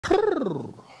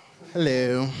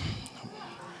Hello.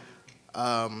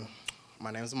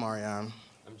 My name is Marianne.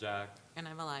 I'm Jack. And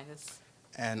I'm Elias.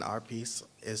 And our piece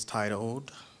is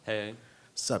titled Hey.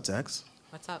 Subtext.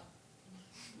 What's up?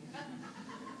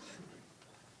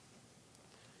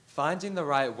 Finding the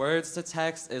right words to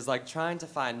text is like trying to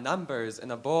find numbers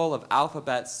in a bowl of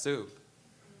alphabet soup.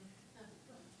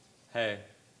 Hey,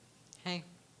 Hey.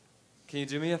 can you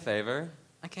do me a favor?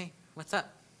 Okay, what's up?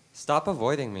 Stop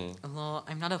avoiding me. Well,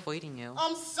 I'm not avoiding you.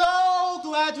 I'm so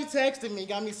glad you texted me.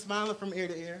 Got me smiling from ear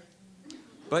to ear.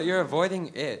 But you're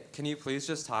avoiding it. Can you please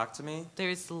just talk to me?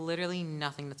 There's literally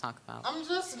nothing to talk about. I'm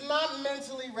just not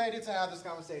mentally ready to have this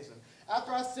conversation.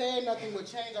 After I said nothing would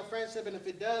change our friendship, and if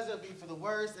it does, it'll be for the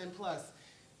worse, and plus,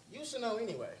 you should know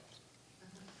anyway.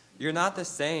 You're not the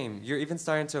same. You're even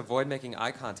starting to avoid making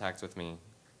eye contact with me.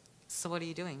 So what are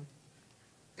you doing?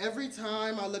 Every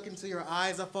time I look into your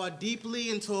eyes, I fall deeply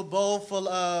into a bowl full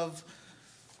of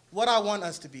what I want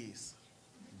us to be.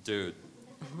 Dude.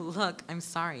 Look, I'm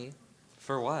sorry.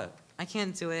 For what? I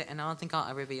can't do it, and I don't think I'll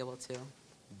ever be able to.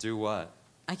 Do what?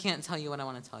 I can't tell you what I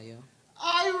want to tell you.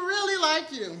 I really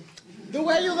like you. The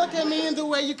way you look at me and the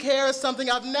way you care is something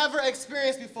I've never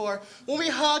experienced before. When we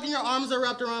hug and your arms are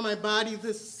wrapped around my body,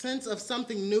 this sense of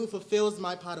something new fulfills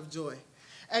my pot of joy.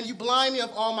 And you blind me of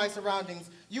all my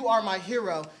surroundings. You are my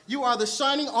hero. You are the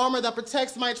shining armor that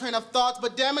protects my train of thoughts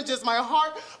but damages my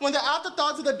heart when the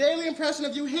afterthoughts of the daily impression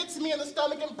of you hits me in the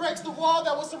stomach and breaks the wall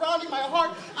that was surrounding my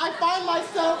heart. I find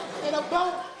myself in a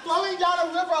boat flowing down a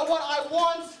river of what I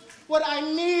want, what I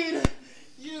need,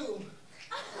 you.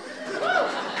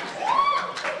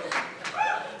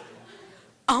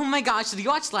 Oh my gosh, did you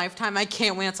watch Lifetime? I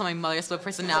can't wait until my mother split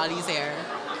personalities air.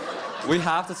 We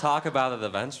have to talk about it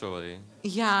eventually.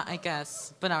 Yeah, I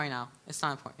guess. But not right now. It's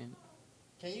not important.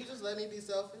 Can you just let me be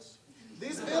selfish?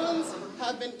 These feelings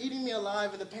have been eating me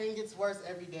alive and the pain gets worse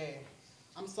every day.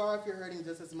 I'm sorry if you're hurting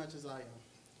just as much as I am.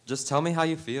 Just tell me how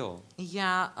you feel.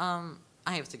 Yeah,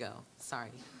 I have to go.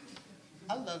 Sorry.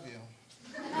 I love you.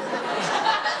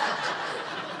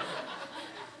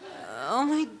 Oh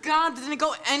my God, didn't it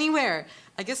go anywhere?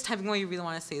 I guess typing what you really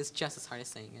want to say is just as hard as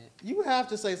saying it. You have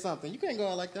to say something. You can't go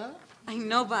out like that. I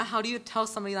know, but how do you tell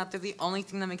somebody that they're the only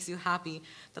thing that makes you happy?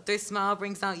 That their smile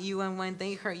brings out you, and when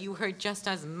they hurt, you hurt just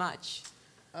as much?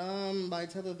 By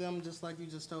telling them just like you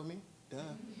just told me. Duh.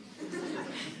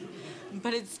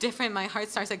 But it's different. My heart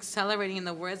starts accelerating and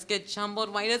the words get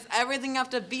jumbled. Why does everything have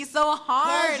to be so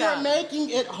hard? Because you're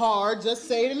making it hard. Just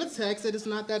say it in the text that it's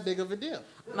not that big of a deal.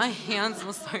 My hands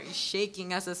will start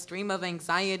shaking as a stream of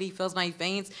anxiety fills my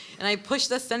veins, and I push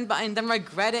the send button, then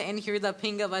regret it and hear the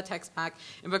ping of a text back,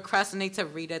 and procrastinate to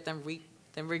read it, then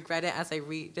regret it as I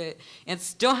read it, and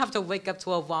still have to wake up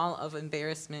to a wall of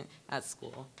embarrassment at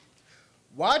school.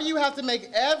 Why do you have to make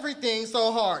everything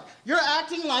so hard? You're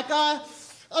acting like a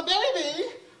baby.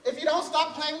 If you don't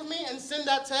stop playing with me and send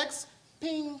that text,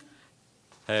 ping.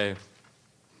 Hey.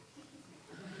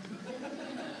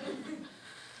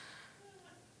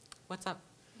 What's up?